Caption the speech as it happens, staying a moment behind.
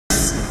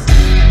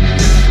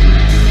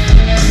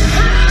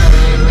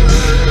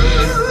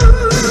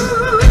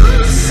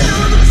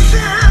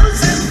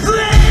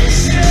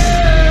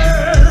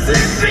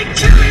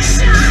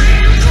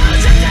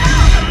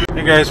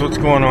guys, what's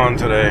going on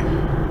today?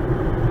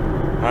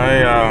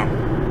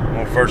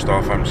 Well, first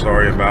off, I'm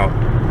sorry about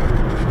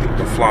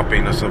the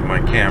floppiness of my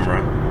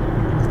camera.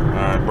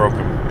 I broke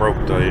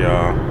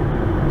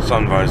the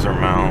sun visor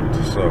mount,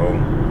 so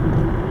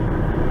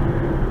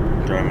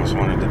I almost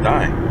wanted to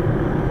die.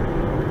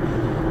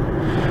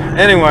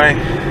 Anyway,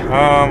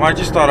 I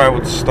just thought I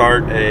would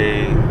start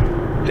a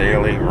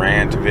daily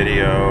rant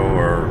video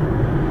or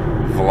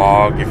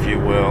vlog, if you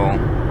will.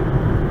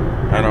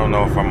 I don't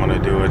know if I'm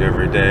going to do it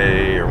every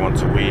day or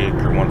once a week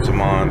or once a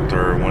month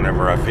or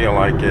whenever I feel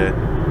like it,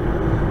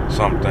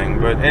 something.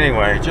 But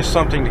anyway, just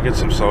something to get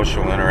some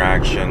social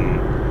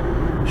interaction,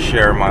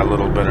 share my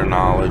little bit of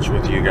knowledge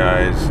with you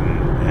guys,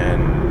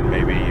 and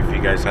maybe if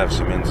you guys have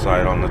some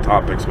insight on the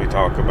topics we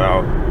talk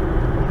about,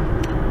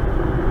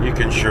 you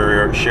can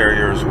share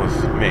yours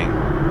with me.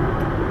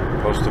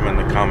 Post them in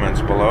the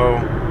comments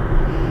below.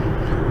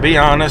 Be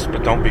honest,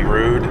 but don't be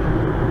rude.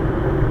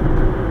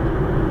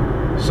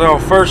 So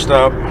first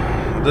up,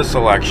 this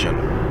election,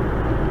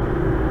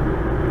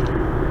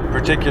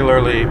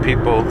 particularly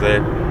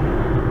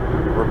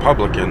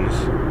Republicans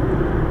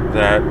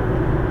that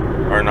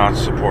are not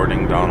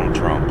supporting Donald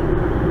Trump.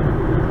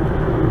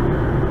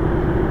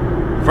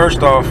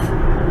 First off,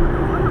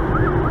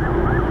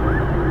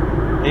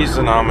 he's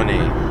the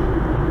nominee.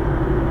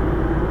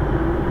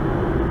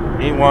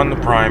 He won the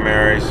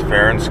primaries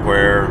fair and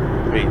square,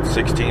 beat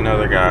 16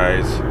 other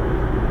guys.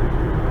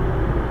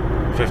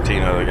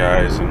 15 other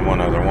guys and one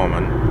other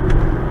woman,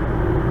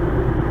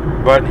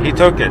 but he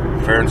took it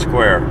fair and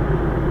square.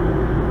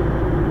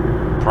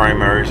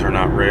 Primaries are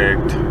not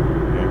rigged.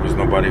 There was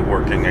nobody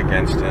working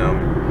against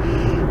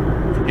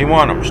him. He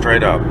won them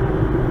straight up.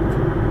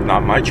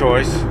 Not my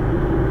choice.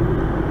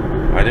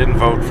 I didn't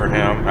vote for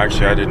him.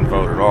 Actually, I didn't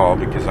vote at all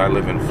because I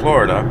live in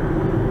Florida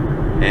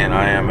and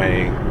I am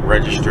a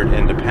registered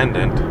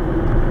independent,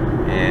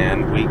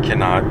 and we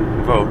cannot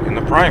vote in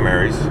the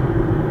primaries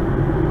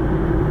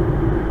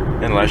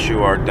unless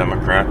you are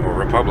Democrat or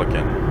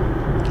Republican.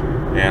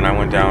 And I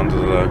went down to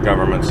the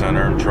government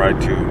center and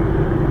tried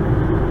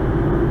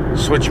to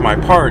switch my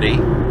party.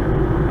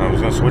 I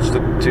was going to switch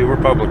to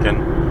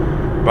Republican,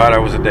 but I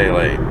was a day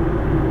late.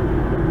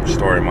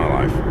 Story of my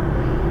life.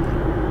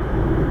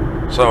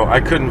 So I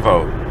couldn't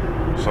vote.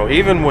 So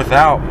even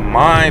without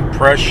my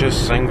precious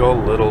single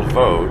little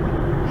vote,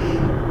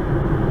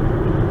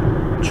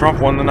 Trump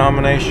won the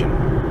nomination.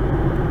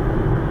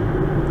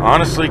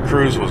 Honestly,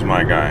 Cruz was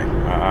my guy.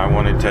 I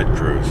wanted Ted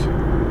Cruz.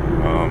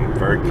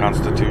 Very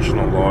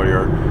constitutional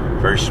lawyer,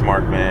 very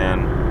smart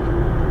man.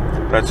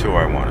 That's who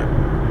I wanted.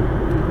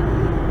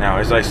 Now,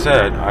 as I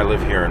said, I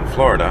live here in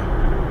Florida,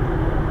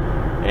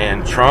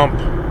 and Trump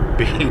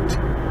beat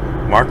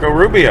Marco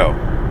Rubio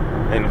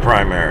in the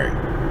primary.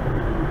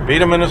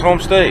 Beat him in his home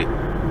state.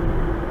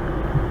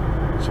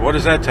 So what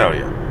does that tell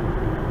you?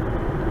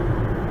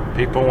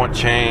 People want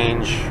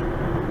change.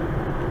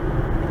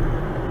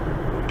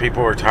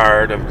 People are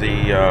tired of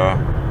the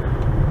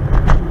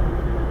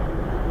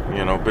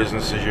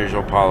business as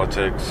usual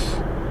politics,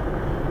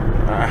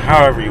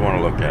 however you want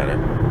to look at it.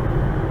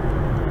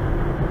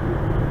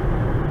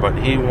 But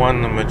he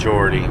won the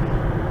majority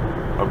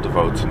of the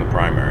votes in the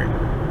primary.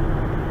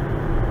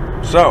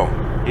 So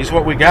he's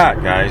what we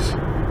got, guys.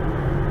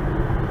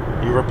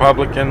 You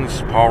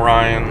Republicans, Paul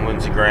Ryan,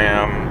 Lindsey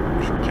Graham,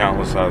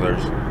 countless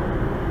others,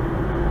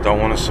 don't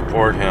want to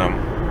support him.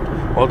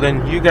 Well,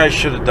 then you guys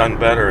should have done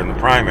better in the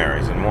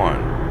primaries and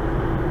won.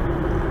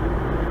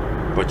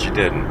 But you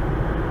didn't.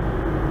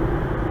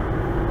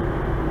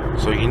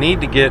 So you need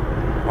to get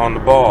on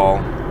the ball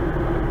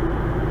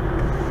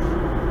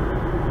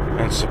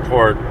and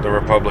support the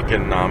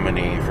Republican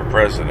nominee for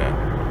president.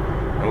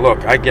 And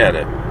look, I get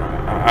it.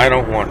 I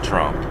don't want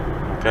Trump.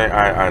 Okay?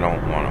 I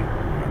don't want him.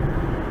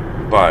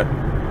 But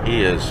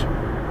he is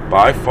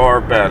by far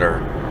better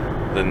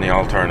than the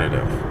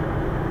alternative.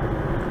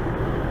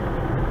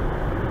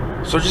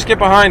 So just get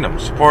behind him,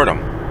 support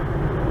him.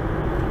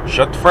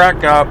 Shut the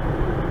frack up.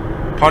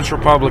 Punch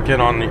Republican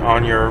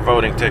on your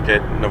voting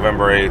ticket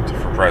November 8th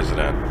for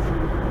president.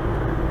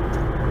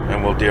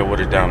 And we'll deal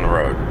with it down the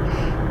road.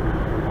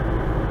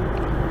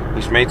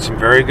 He's made some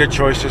very good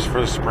choices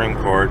for the Supreme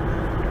Court.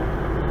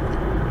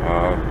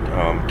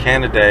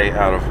 Candidate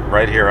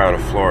right here out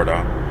of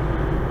Florida.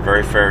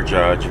 Very fair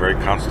judge, very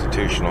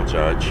constitutional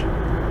judge.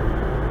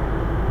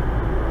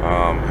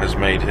 Has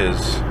made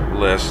his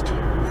list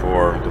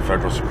for the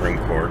federal Supreme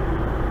Court.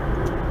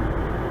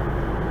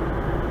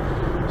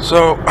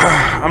 So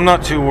I'm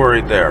not too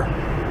worried there.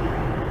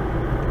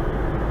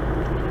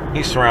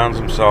 He surrounds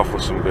himself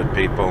with some good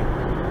people.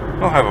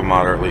 He'll have a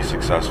moderately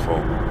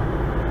successful,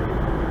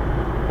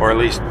 or at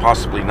least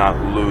possibly not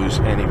lose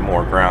any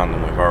more ground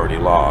than we've already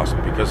lost.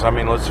 Because, I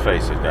mean, let's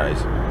face it,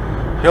 guys.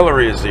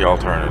 Hillary is the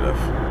alternative.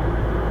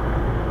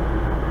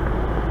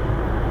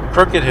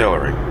 Crooked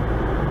Hillary.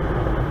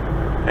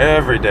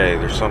 Every day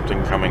there's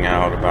something coming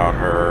out about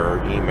her,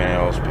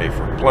 emails, pay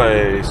for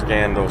play,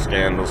 scandal,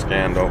 scandal,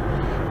 scandal.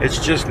 It's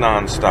just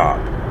non-stop.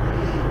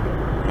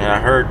 And I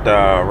heard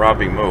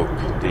Robbie Mook,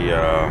 the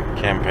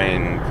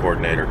campaign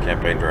coordinator,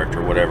 campaign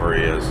director, whatever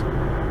he is,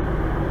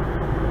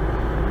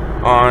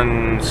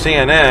 on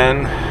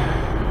CNN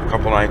a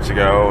couple nights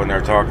ago, and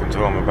they're talking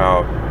to him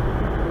about,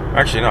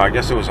 actually no, I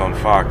guess it was on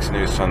Fox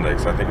News Sunday,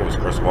 because I think it was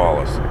Chris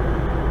Wallace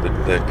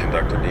that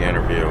conducted the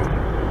interview,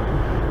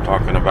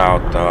 talking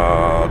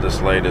about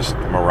this latest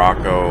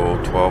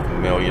Morocco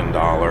 $12 million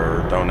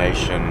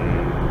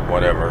donation,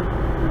 whatever.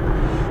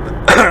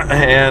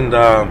 And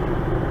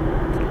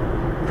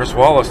Chris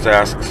Wallace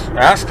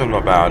asked him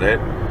about it,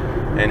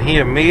 and he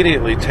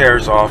immediately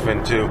tears off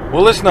into,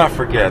 well, let's not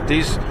forget,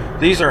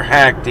 these are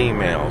hacked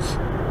emails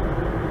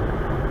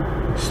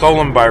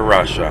stolen by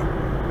Russia.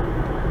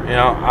 You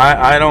know,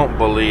 I don't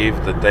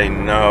believe that they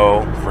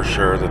know for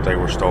sure that they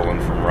were stolen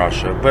from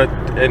Russia, but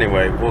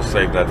anyway, we'll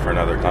save that for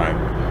another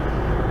time.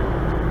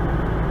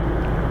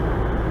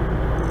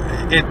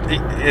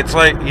 It's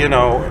like, you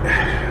know,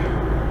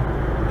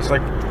 it's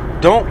like,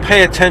 don't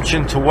pay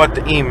attention to what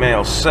the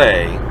emails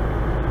say.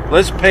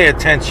 Let's pay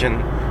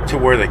attention to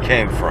where they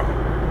came from.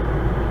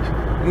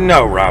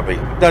 No, Robbie,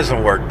 it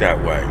doesn't work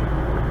that way.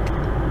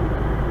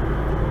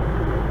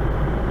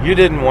 You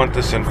didn't want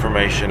this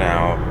information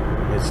out.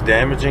 It's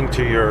damaging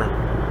to your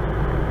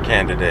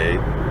candidate.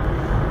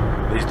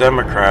 These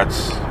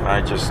Democrats,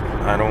 I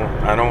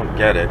don't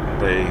get it.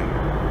 They,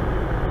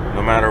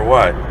 no matter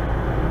what,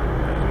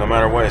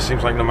 it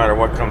seems like no matter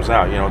what comes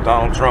out, you know,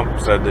 Donald Trump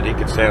said that he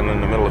could stand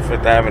in the middle of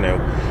Fifth Avenue,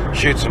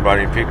 shoot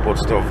somebody, and people would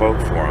still vote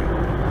for him.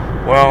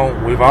 Well,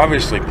 we've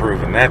obviously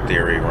proven that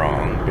theory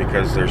wrong,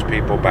 because there's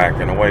people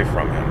backing away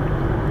from him.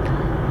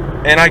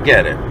 And I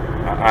get it.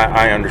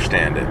 I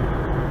understand it.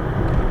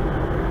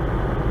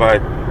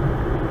 But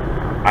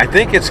I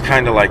think it's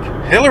kind of like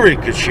Hillary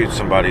could shoot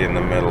somebody in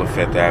the middle of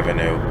Fifth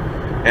Avenue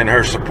and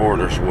her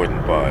supporters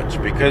wouldn't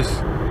budge,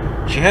 because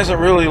she hasn't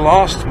really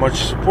lost much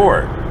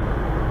support.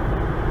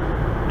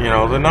 You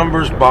know, the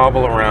numbers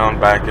bobble around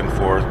back and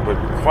forth, but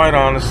quite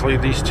honestly,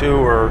 these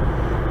two are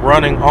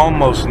running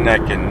almost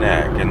neck and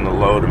neck in the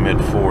low to mid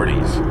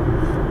 40s.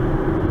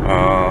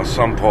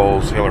 Some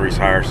polls, Hillary's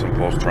higher, some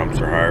polls, Trump's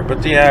are higher,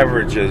 but the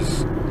average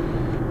is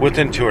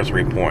within 2 or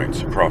 3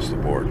 points across the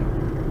board.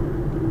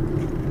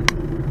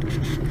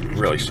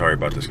 Really sorry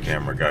about this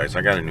camera, guys.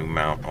 I got a new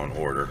mount on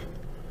order.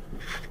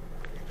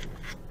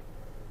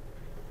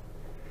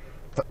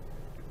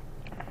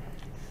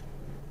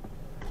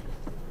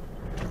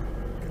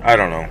 I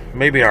don't know.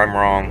 Maybe I'm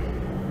wrong.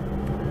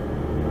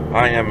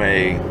 I am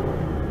a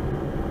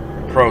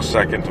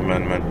pro-Second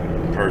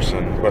Amendment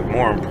person, but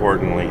more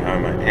importantly,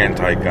 I'm an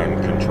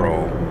anti-gun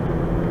control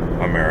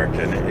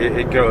American.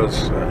 It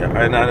goes,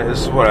 and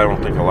this is what I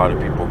don't think a lot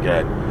of people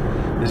get,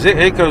 is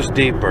it goes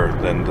deeper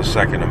than the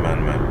Second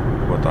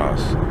Amendment with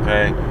us,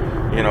 okay?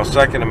 You know,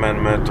 Second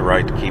Amendment, the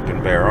right to keep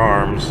and bear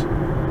arms.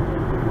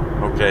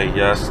 Okay,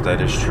 yes,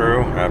 that is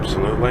true,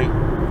 absolutely.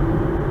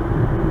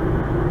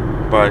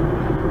 But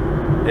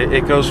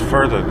it goes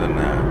further than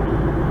that.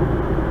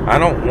 I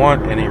don't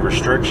want any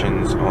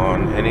restrictions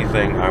on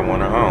anything I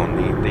want to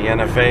own. The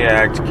NFA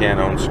Act can't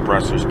own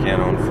suppressors,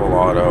 can't own full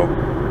auto.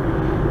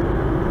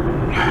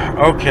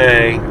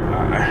 Okay,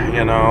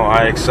 you know,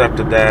 I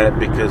accepted that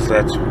because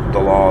that's the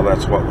law,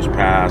 that's what was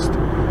passed.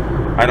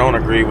 I don't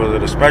agree with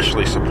it,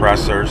 especially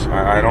suppressors.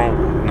 I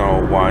don't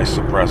know why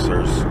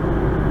suppressors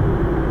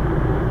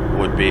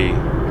would be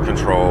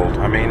controlled.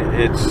 I mean,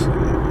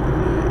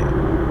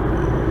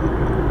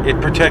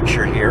 it protects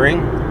your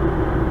hearing.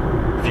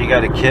 If you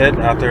got a kid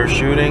out there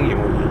shooting,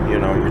 you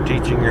know, you're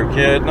teaching your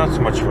kid, not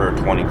so much for a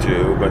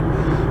 22, but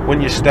when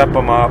you step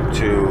them up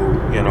to,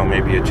 you know,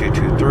 maybe a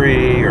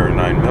 223 or a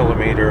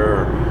 9mm,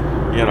 or,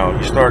 you know,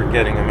 you start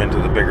getting them into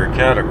the bigger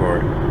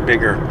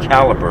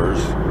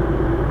calibers.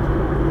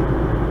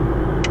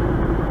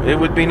 It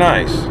would be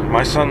nice.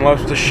 My son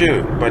loves to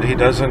shoot, but he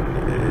doesn't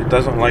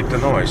like the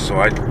noise. So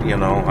I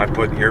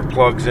put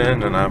earplugs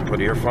in and I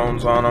put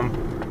earphones on him,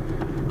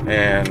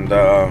 and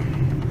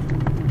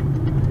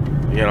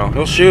you know,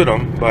 he'll shoot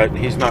them, but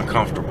he's not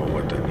comfortable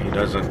with it. He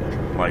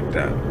doesn't like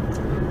that.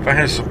 If I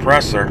had a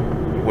suppressor,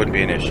 it wouldn't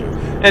be an issue.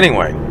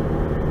 Anyway,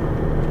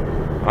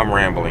 I'm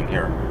rambling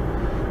here,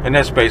 and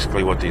that's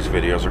basically what these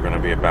videos are going to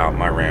be about.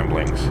 My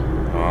ramblings.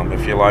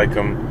 If you like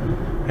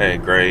them, hey,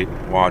 great,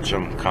 watch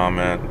them,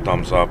 comment,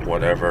 thumbs up,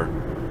 whatever.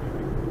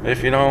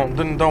 If you don't,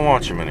 then don't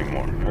watch them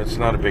anymore. It's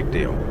not a big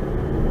deal.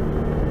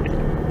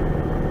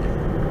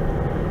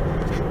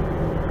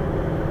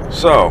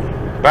 So,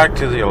 back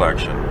to the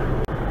election.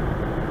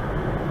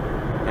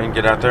 And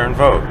get out there and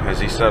vote. Has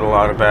he said a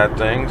lot of bad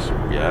things?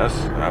 Yes,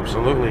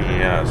 absolutely he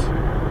has.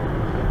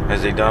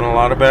 Has he done a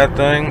lot of bad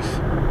things?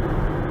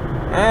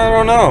 I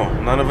don't know.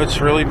 None of it's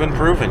really been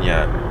proven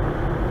yet.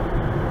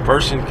 A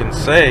person can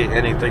say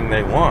anything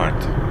they want.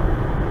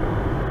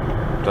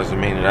 Doesn't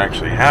mean it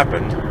actually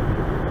happened.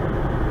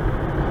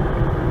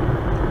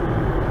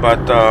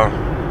 But,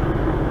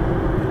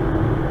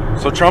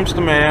 so Trump's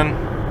the man.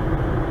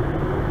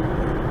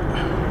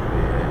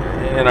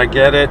 And I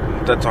get it.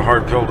 That's a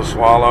hard pill to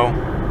swallow.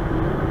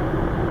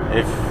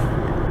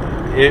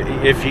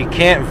 If you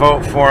can't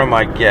vote for him,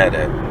 I get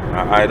it.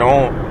 I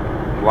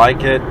don't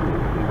like it,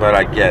 but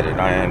I get it.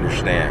 I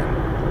understand.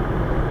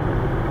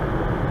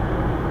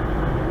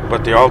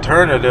 But the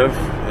alternative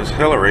is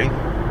Hillary,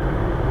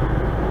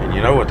 and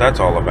you know what that's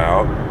all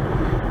about.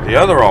 The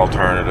other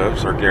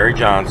alternatives are Gary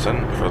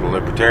Johnson for the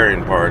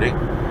Libertarian Party,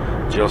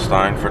 Jill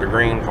Stein for the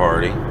Green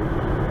Party.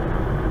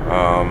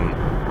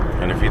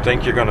 And if you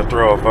think you're going to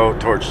throw a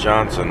vote towards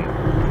Johnson,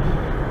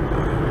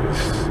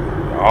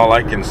 all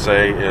I can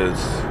say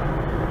is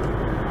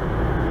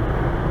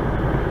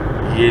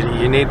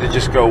you need to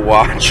just go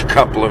watch a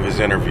couple of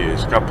his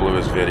interviews, a couple of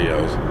his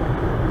videos.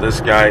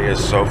 This guy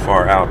is so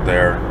far out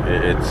there,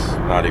 it's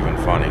not even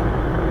funny.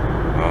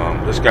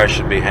 This guy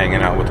should be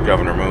hanging out with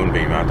Governor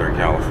Moonbeam out there in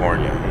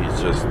California.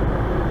 He's just,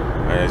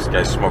 this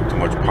guy smoked too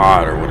much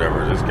pot or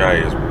whatever. This guy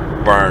is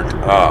burnt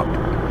up.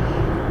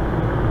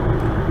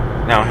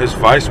 Now, his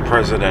vice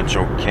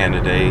presidential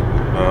candidate,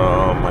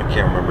 I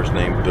can't remember his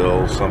name,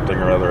 Bill something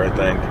or other, I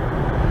think.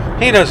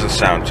 He doesn't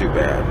sound too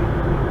bad.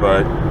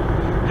 But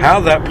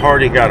how that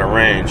party got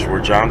arranged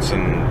where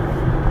Johnson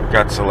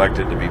got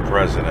selected to be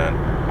president,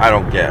 I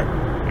don't get.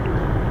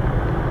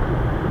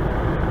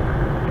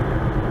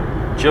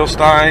 Jill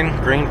Stein,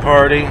 Green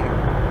Party,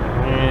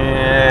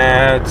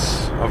 yeah,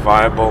 it's a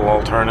viable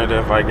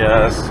alternative, I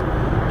guess.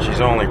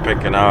 She's only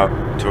picking up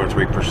 2 or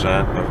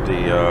 3% of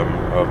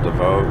the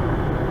vote.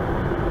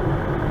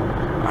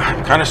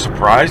 I'm kind of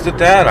surprised at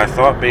that. I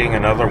thought being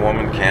another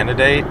woman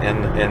candidate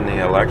in the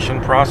election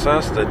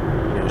process that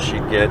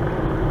she'd get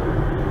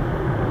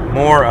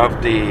more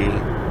of the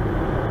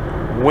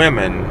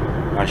women,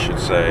 I should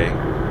say,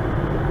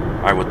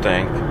 I would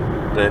think,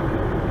 that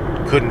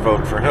couldn't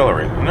vote for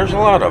Hillary. And there's a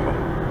lot of them.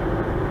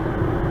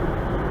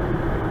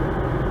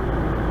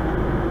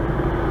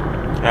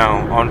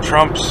 Now, on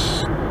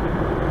Trump's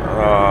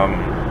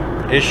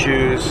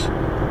issues,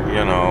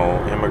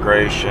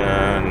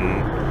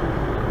 immigration,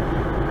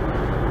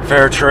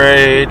 fair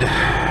trade,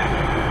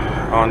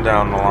 on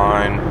down the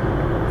line.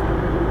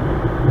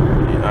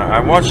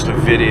 I watched a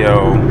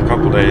video a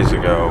couple days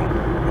ago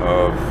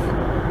of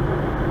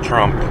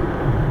Trump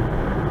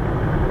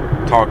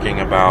talking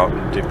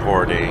about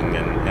deporting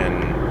and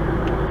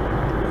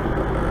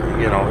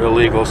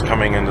illegals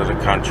coming into the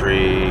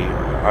country,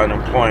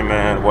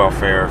 unemployment,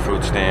 welfare,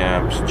 food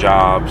stamps,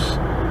 jobs.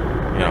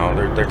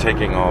 They're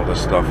taking all this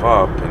stuff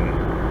up,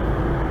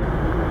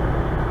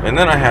 and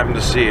then I happened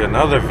to see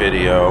another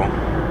video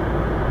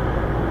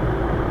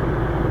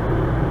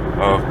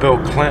of Bill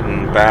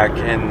Clinton back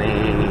in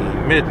the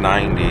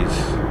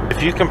mid-90s.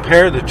 If you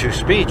compare the two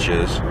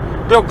speeches,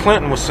 Bill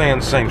Clinton was saying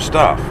the same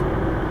stuff.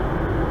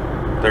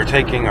 They're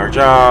taking our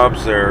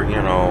jobs, they're,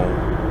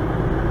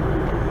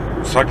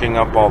 sucking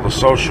up all the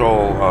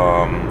social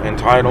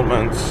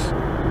entitlements,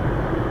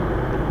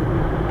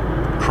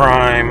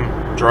 crime,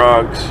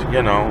 drugs,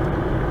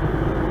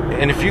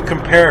 And if you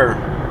compare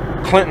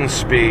Clinton's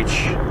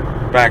speech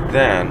back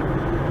then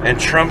and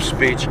Trump's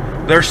speech,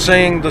 they're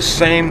saying the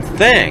same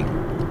thing.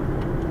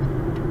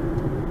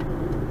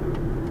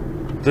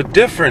 The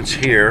difference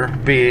here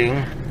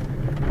being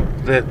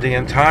that the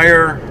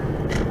entire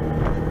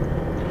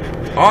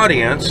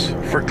audience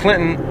for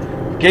Clinton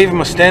gave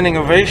him a standing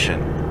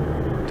ovation.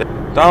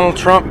 Donald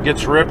Trump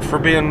gets ripped for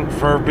being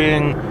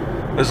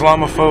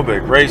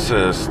Islamophobic,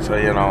 racist,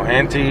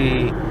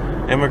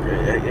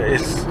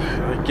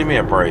 anti-immigrant. Give me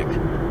a break.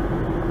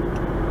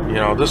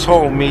 This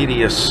whole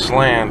media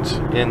slant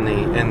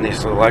in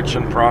this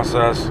election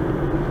process.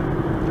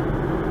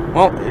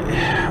 Well,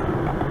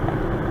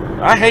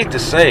 I hate to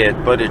say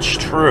it, but it's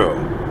true.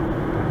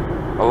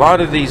 A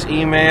lot of these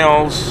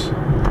emails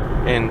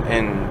and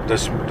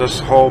this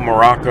whole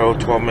Morocco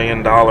 $12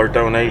 million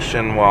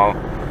donation while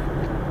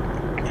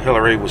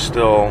Hillary was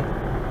still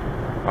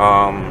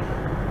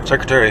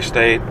Secretary of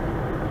State,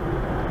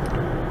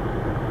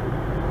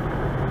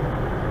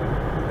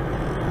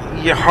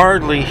 you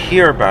hardly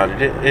hear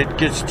about it. It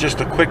gets just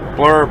a quick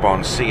blurb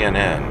on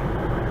CNN.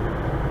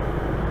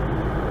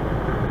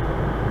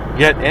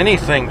 Yet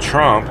anything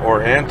Trump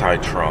or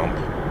anti-Trump,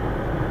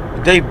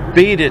 they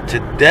beat it to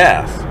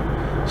death.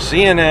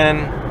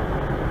 CNN,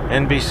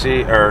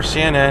 NBC, or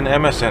CNN,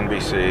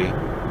 MSNBC,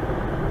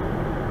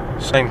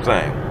 same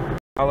thing.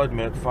 I'll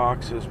admit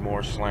Fox is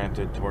more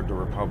slanted toward the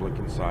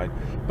Republican side,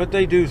 but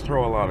they do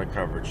throw a lot of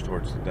coverage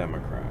towards the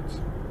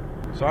Democrats.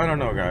 So I don't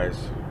know, guys.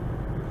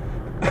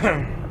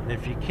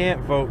 If you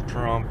can't vote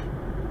Trump,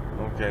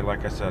 okay,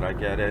 like I said, I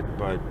get it,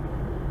 but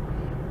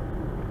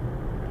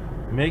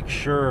make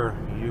sure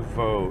you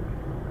vote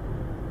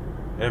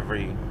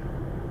every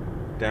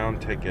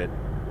down-ticket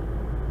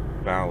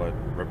ballot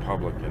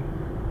Republican.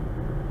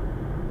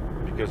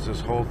 Because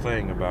this whole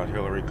thing about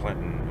Hillary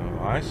Clinton,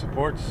 I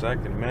support the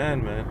Second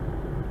Amendment,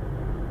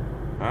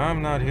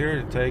 I'm not here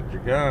to take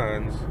your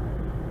guns,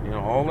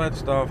 all that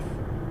stuff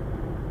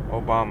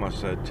Obama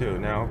said too.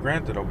 Now,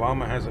 granted,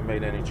 Obama hasn't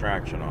made any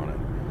traction on it,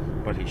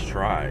 but he's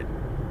tried.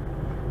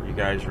 You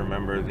guys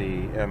remember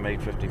the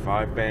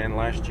M855 ban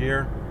last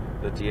year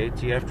that the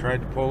ATF tried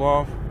to pull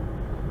off?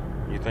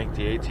 You think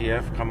the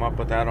ATF come up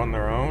with that on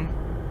their own?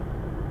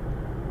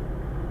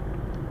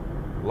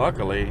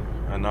 Luckily,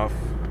 enough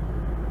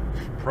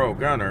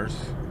pro-gunners,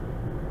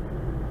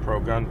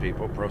 pro-gun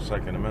people,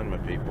 pro-Second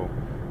Amendment people,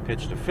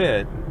 pitched a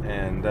fit,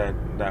 and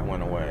that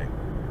went away.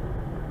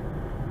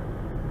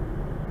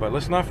 But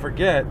let's not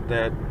forget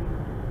that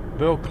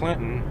Bill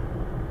Clinton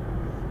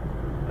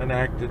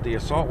enacted the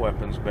assault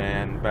weapons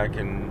ban back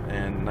in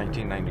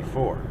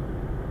 1994.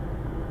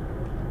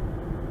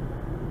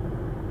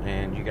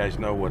 And you guys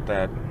know what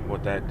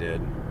that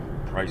did.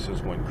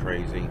 Prices went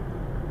crazy.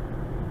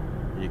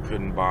 You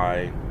couldn't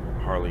buy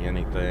hardly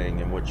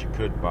anything, and what you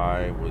could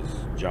buy was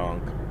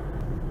junk.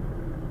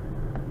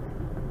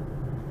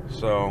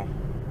 So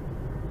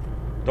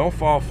don't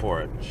fall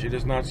for it. She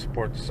does not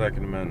support the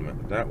Second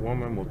Amendment. That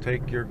woman will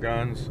take your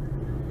guns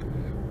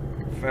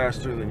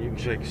faster than you can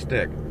shake a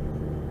stick.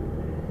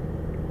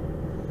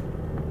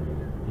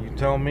 You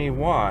tell me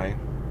why,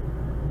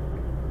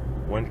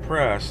 when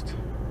pressed,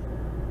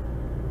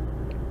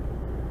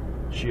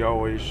 she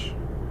always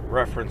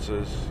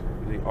references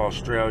the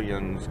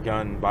Australians'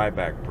 gun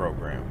buyback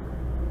program.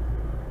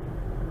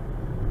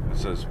 It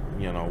says,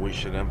 you know, we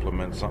should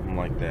implement something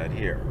like that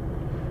here.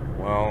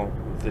 Well,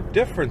 the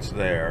difference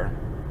there,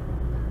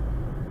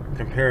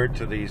 compared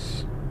to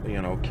these,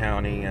 you know,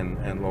 county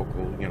and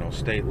local, you know,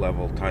 state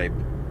level type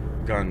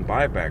gun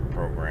buyback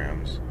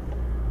programs,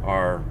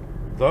 are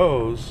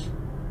those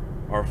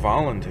are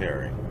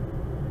voluntary.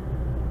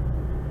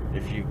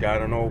 If you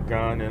got an old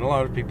gun, and a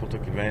lot of people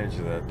took advantage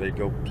of that, they'd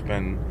go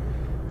spend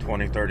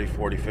 20, 30,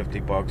 40, 50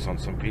 bucks on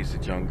some piece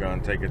of junk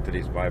gun, take it to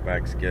these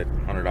buybacks, get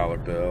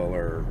 $100 bill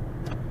or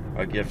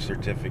a gift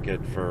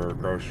certificate for a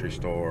grocery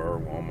store or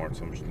Walmart,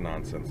 some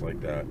nonsense like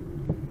that.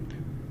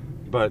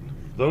 But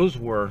those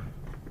were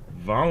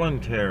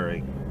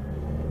voluntary.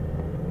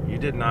 You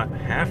did not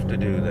have to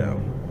do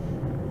them.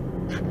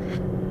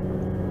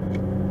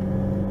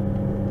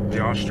 The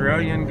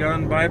Australian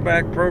gun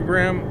buyback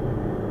program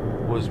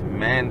was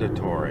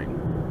mandatory,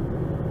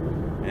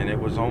 and it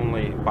was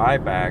only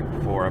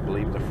buyback for, I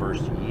believe, the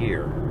first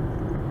year.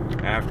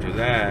 After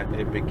that,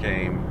 it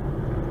became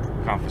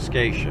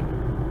confiscation.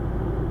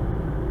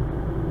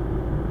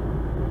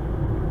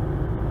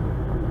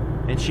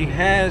 And she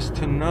has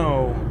to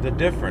know the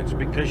difference,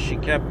 because she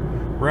kept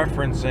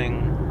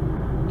referencing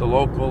the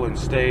local and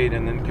state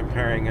and then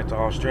comparing it to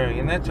Australia,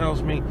 and that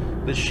tells me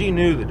that she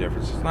knew the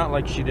difference. It's not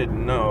like she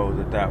didn't know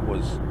that that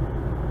was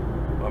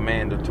a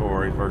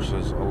mandatory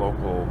versus a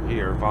local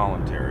here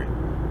voluntary.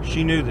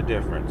 She knew the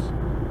difference.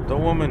 The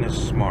woman is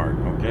smart,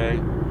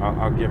 okay?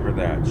 I'll give her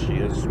that. She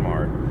is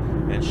smart,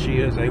 and she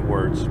is a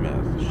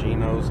wordsmith. She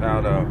knows how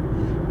to,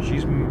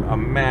 she's a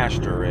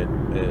master at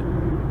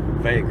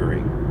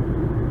vagary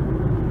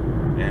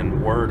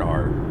and word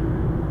art.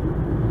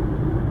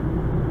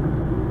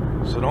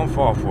 So don't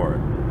fall for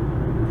it.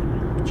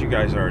 But you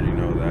guys already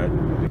know that.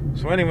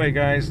 So anyway,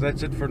 guys,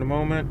 that's it for the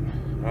moment.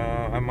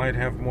 I might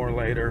have more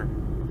later.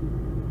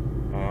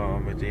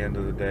 At the end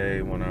of the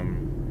day, when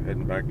I'm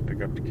heading back to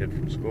pick up the kid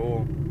from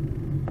school.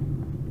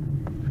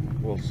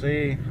 We'll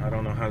see. I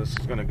don't know how this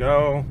is going to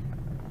go.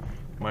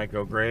 Might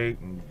go great,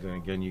 and then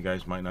again, you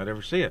guys might not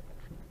ever see it.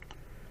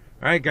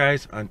 Alright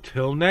guys,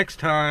 until next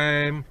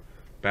time,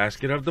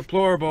 basket of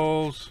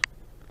deplorables.